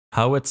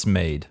How it's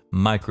made.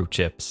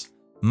 Microchips.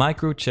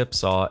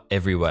 Microchips are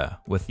everywhere.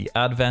 With the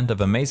advent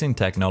of amazing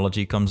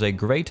technology comes a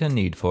greater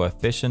need for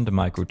efficient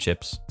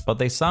microchips, but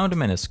they sound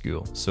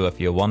minuscule, so if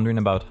you're wondering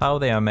about how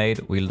they are made,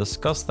 we'll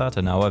discuss that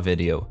in our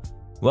video.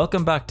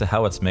 Welcome back to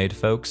How It's Made,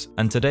 folks,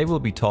 and today we'll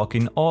be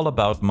talking all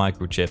about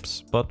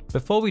microchips. But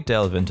before we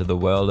delve into the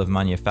world of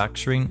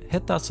manufacturing,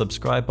 hit that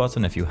subscribe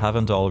button if you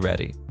haven't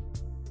already.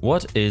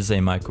 What is a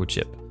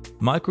microchip?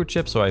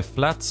 Microchips are a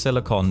flat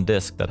silicon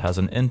disk that has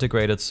an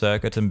integrated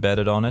circuit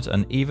embedded on it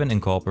and even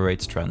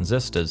incorporates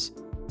transistors.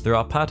 There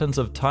are patterns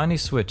of tiny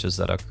switches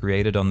that are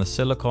created on the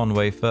silicon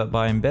wafer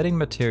by embedding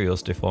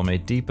materials to form a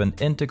deep and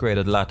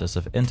integrated lattice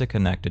of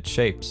interconnected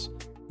shapes.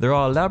 There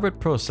are elaborate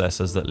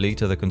processes that lead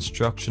to the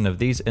construction of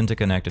these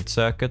interconnected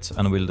circuits,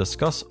 and we'll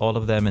discuss all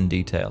of them in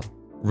detail.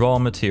 Raw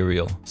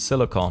material: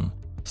 silicon.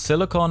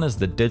 Silicon is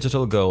the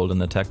digital gold in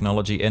the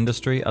technology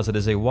industry as it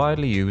is a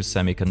widely used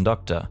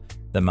semiconductor.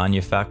 The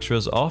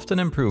manufacturers often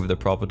improve the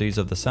properties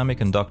of the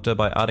semiconductor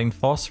by adding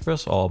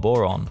phosphorus or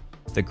boron.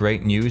 The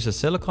great news is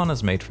silicon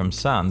is made from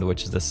sand,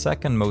 which is the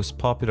second most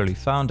popularly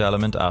found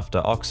element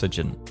after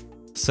oxygen.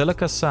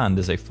 Silica sand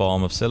is a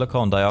form of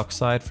silicon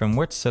dioxide from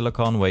which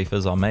silicon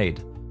wafers are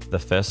made. The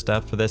first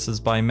step for this is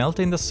by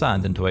melting the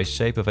sand into a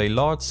shape of a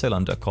large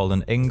cylinder called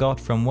an ingot,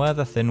 from where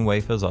the thin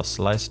wafers are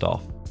sliced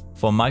off.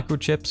 For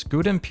microchips,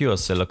 good and pure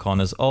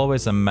silicon is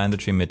always a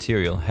mandatory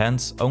material,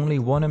 hence only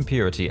one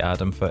impurity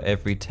atom for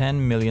every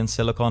 10 million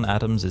silicon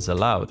atoms is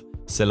allowed.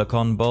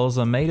 Silicon balls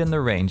are made in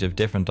the range of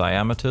different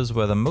diameters,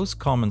 where the most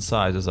common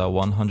sizes are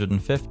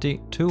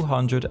 150,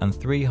 200 and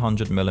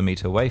 300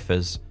 mm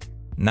wafers.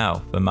 Now,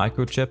 for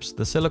microchips,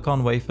 the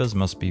silicon wafers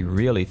must be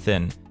really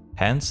thin,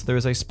 hence there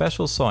is a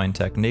special sawing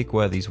technique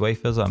where these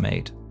wafers are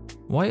made.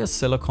 Why is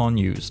silicon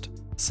used?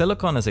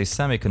 Silicon is a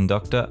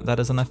semiconductor that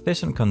is an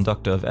efficient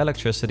conductor of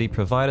electricity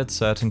provided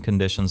certain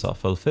conditions are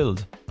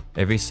fulfilled.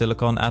 Every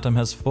silicon atom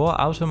has 4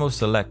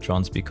 outermost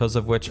electrons, because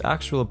of which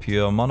actual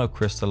pure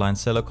monocrystalline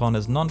silicon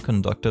is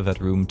non-conductive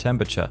at room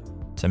temperature.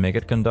 To make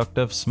it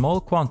conductive, small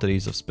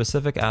quantities of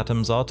specific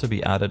atoms are to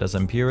be added as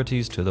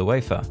impurities to the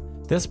wafer.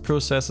 This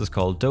process is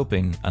called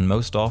doping, and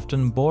most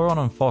often boron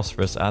and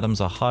phosphorus atoms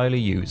are highly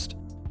used.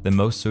 The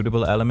most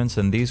suitable elements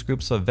in these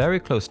groups are very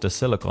close to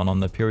silicon on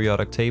the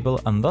periodic table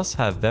and thus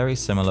have very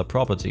similar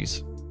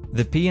properties.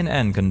 The P and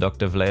N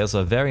conductive layers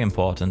are very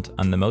important,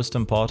 and the most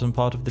important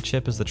part of the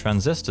chip is the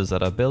transistors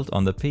that are built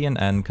on the P and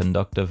N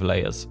conductive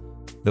layers.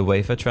 The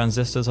wafer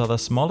transistors are the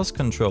smallest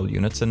control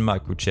units in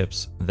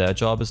microchips. Their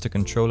job is to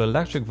control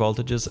electric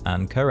voltages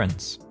and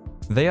currents.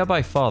 They are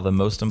by far the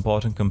most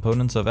important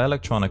components of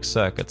electronic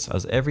circuits,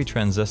 as every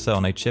transistor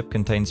on a chip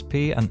contains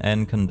P and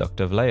N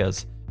conductive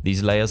layers.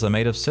 These layers are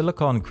made of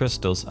silicon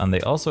crystals, and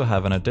they also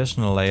have an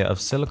additional layer of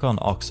silicon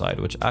oxide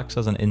which acts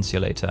as an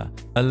insulator.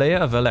 A layer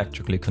of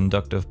electrically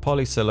conductive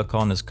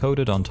polysilicon is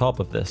coated on top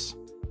of this.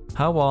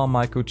 How are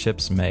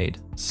microchips made?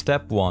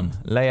 Step 1.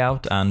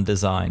 Layout and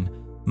design.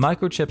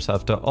 Microchips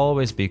have to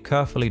always be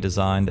carefully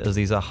designed, as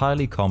these are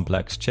highly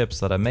complex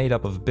chips that are made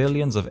up of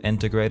billions of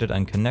integrated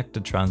and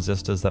connected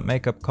transistors that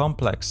make up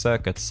complex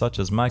circuits such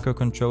as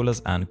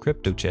microcontrollers and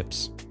crypto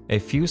chips. A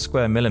few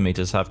square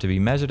millimeters have to be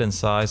measured in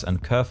size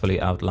and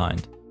carefully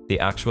outlined. The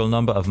actual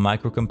number of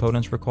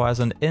microcomponents requires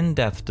an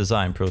in-depth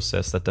design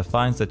process that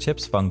defines the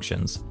chip's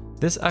functions.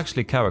 This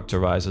actually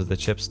characterizes the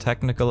chip's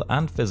technical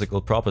and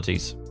physical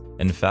properties.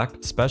 In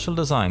fact, special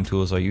design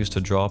tools are used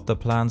to draw up the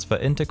plans for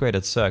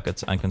integrated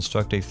circuits and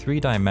construct a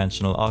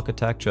three-dimensional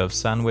architecture of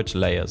sandwich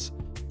layers.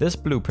 This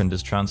blueprint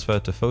is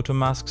transferred to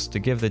photomasks to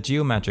give the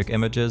geometric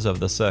images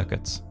of the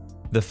circuits.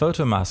 The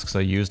photomasks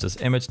are used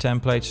as image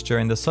templates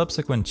during the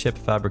subsequent chip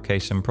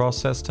fabrication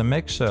process to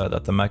make sure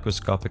that the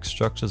microscopic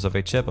structures of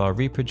a chip are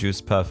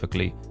reproduced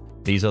perfectly.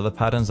 These are the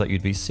patterns that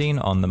you'd be seeing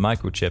on the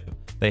microchip.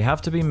 They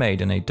have to be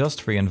made in a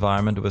dust-free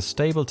environment with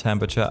stable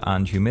temperature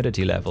and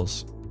humidity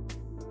levels.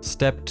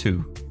 Step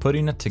 2.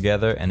 Putting it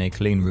together in a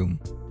clean room.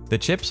 The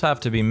chips have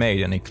to be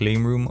made in a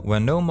clean room where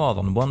no more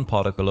than one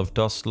particle of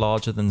dust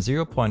larger than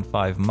 0.5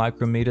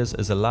 micrometers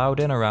is allowed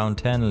in around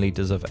 10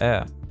 liters of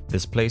air.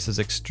 This place is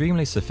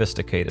extremely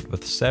sophisticated,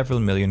 with several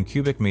million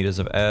cubic meters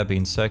of air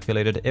being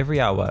circulated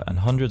every hour and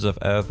hundreds of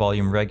air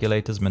volume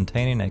regulators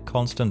maintaining a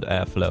constant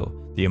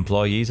airflow. The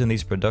employees in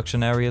these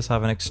production areas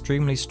have an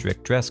extremely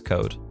strict dress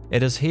code.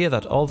 It is here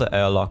that all the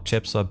airlock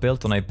chips are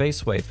built on a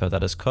base wafer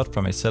that is cut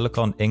from a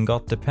silicon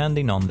ingot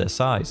depending on their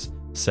size.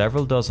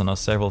 Several dozen or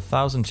several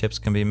thousand chips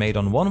can be made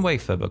on one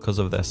wafer because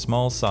of their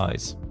small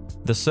size.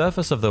 The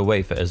surface of the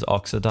wafer is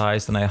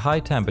oxidized in a high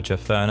temperature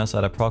furnace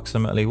at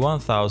approximately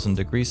 1000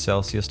 degrees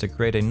Celsius to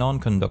create a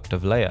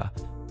non-conductive layer.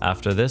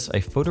 After this, a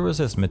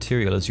photoresist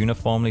material is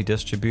uniformly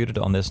distributed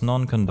on this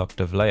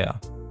non-conductive layer.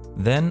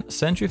 Then,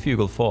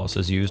 centrifugal force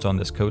is used on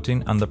this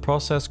coating, and the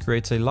process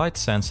creates a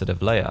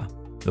light-sensitive layer.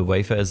 The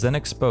wafer is then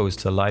exposed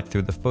to light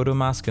through the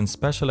photomask in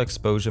special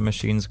exposure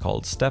machines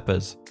called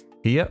steppers.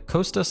 Here,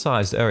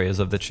 coaster-sized areas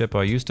of the chip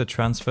are used to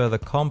transfer the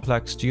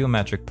complex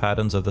geometric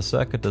patterns of the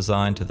circuit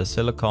design to the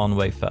silicon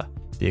wafer.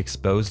 The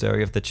exposed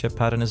area of the chip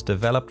pattern is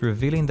developed,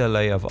 revealing the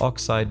layer of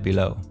oxide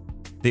below.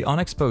 The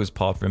unexposed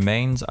part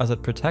remains as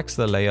it protects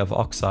the layer of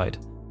oxide.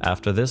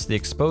 After this, the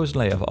exposed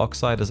layer of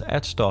oxide is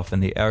etched off in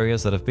the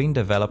areas that have been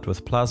developed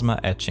with plasma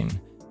etching.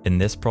 In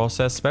this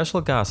process,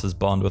 special gases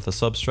bond with the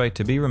substrate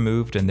to be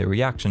removed in the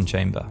reaction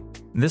chamber.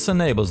 This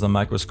enables the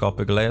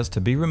microscopic layers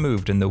to be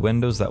removed in the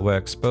windows that were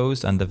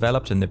exposed and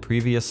developed in the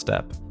previous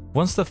step.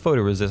 Once the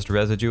photoresist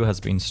residue has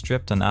been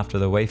stripped and after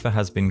the wafer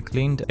has been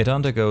cleaned, it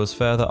undergoes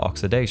further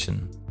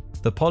oxidation.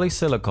 The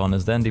polysilicon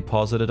is then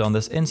deposited on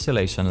this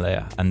insulation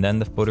layer, and then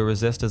the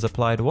photoresist is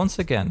applied once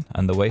again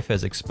and the wafer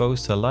is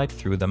exposed to light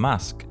through the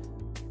mask.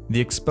 The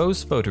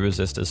exposed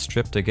photoresist is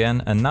stripped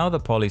again, and now the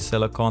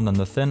polysilicon and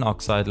the thin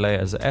oxide layer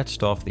is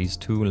etched off these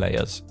two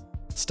layers.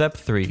 Step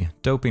 3.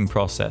 Doping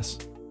process.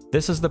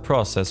 This is the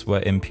process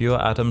where impure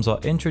atoms are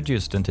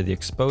introduced into the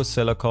exposed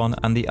silicon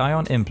and the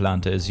ion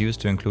implanter is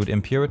used to include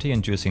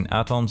impurity-inducing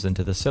atoms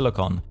into the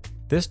silicon.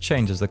 This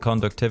changes the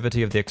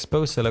conductivity of the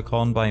exposed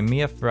silicon by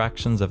mere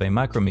fractions of a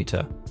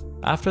micrometer.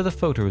 After the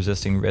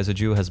photoresisting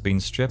residue has been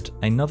stripped,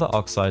 another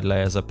oxide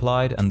layer is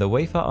applied and the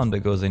wafer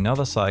undergoes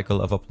another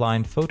cycle of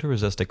applying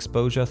photoresist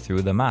exposure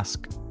through the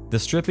mask. The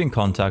stripping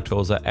contact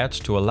holes are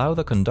etched to allow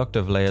the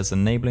conductive layers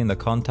enabling the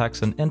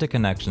contacts and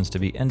interconnections to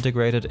be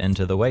integrated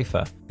into the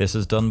wafer. This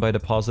is done by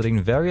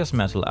depositing various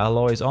metal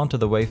alloys onto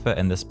the wafer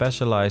in the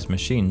specialized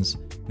machines.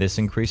 This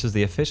increases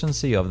the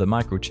efficiency of the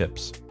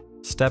microchips.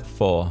 Step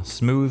 4.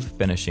 Smooth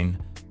finishing.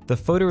 The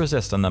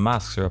photoresist and the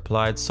masks are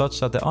applied such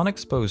that the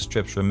unexposed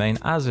strips remain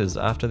as is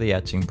after the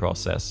etching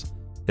process.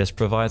 This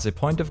provides a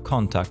point of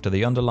contact to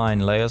the underlying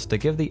layers to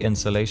give the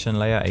insulation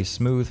layer a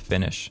smooth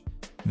finish.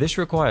 This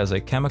requires a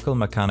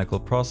chemical-mechanical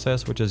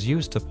process which is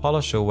used to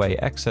polish away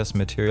excess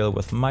material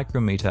with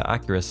micrometer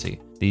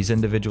accuracy. These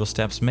individual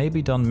steps may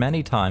be done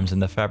many times in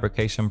the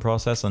fabrication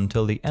process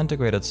until the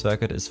integrated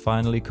circuit is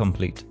finally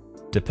complete.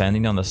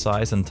 Depending on the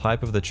size and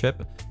type of the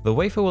chip, the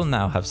wafer will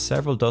now have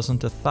several dozen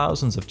to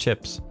thousands of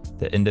chips.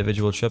 The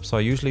individual chips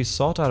are usually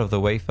sought out of the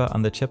wafer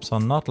and the chips are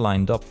not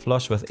lined up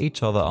flush with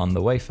each other on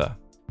the wafer.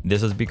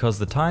 This is because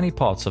the tiny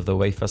parts of the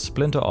wafer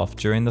splinter off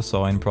during the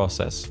sawing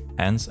process.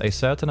 Hence, a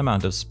certain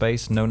amount of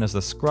space known as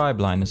the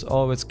scribe line is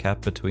always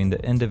kept between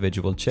the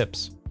individual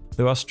chips.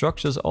 There are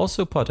structures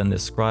also put in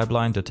this scribe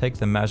line to take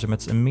the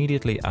measurements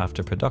immediately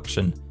after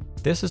production.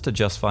 This is to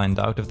just find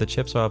out if the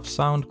chips are of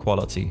sound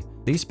quality.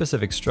 These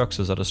specific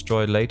structures are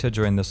destroyed later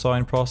during the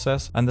sawing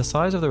process, and the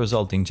size of the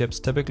resulting chips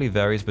typically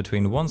varies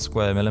between 1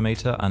 square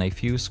millimeter and a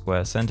few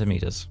square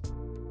centimeters.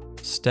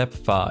 Step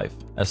 5.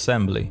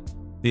 Assembly.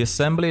 The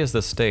assembly is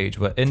the stage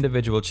where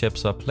individual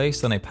chips are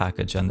placed in a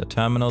package and the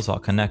terminals are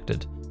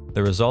connected.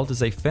 The result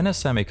is a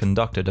finished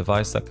semiconductor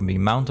device that can be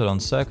mounted on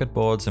circuit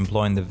boards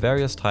employing the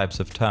various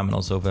types of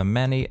terminals over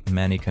many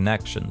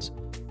connections.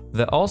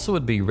 There also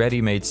would be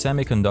ready-made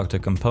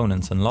semiconductor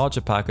components and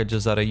larger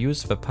packages that are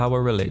used for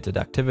power-related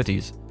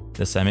activities.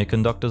 The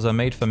semiconductors are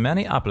made for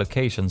many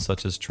applications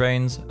such as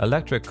trains,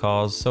 electric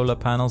cars, solar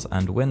panels,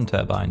 and wind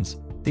turbines.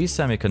 These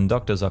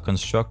semiconductors are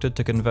constructed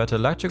to convert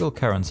electrical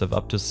currents of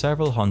up to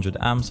several hundred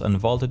amps and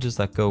voltages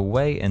that go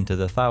way into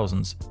the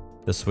thousands.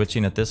 The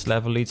switching at this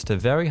level leads to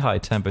very high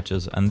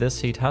temperatures, and this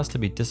heat has to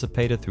be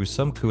dissipated through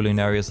some cooling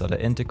areas that are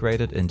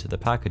integrated into the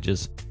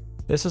packages.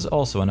 This is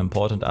also an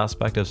important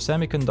aspect of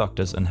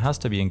semiconductors and has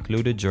to be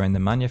included during the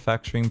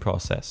manufacturing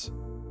process.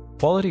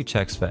 Quality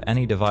checks for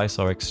any device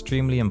are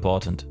extremely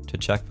important. To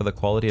check for the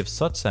quality of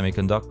such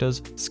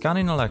semiconductors,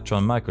 scanning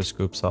electron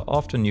microscopes are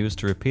often used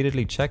to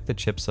repeatedly check the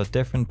chips at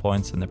different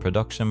points in the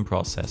production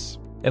process.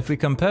 If we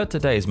compare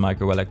today's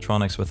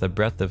microelectronics with the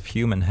breadth of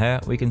human hair,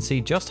 we can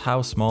see just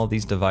how small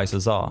these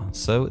devices are,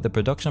 so the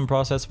production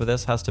process for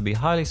this has to be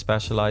highly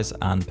specialized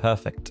and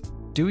perfect.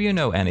 Do you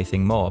know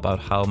anything more about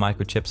how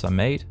microchips are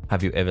made?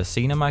 Have you ever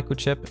seen a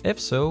microchip? If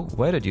so,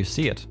 where did you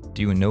see it?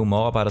 Do you know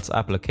more about its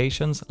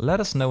applications?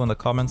 Let us know in the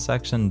comments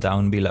section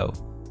down below.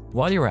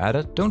 While you're at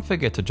it, don't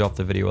forget to drop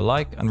the video a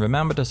like and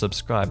remember to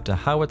subscribe to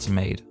How It's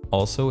Made.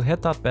 Also,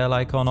 hit that bell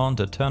icon on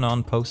to turn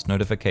on post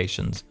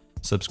notifications.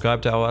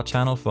 Subscribe to our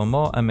channel for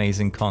more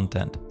amazing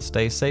content.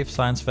 Stay safe,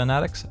 science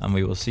fanatics, and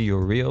we will see you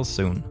real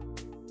soon.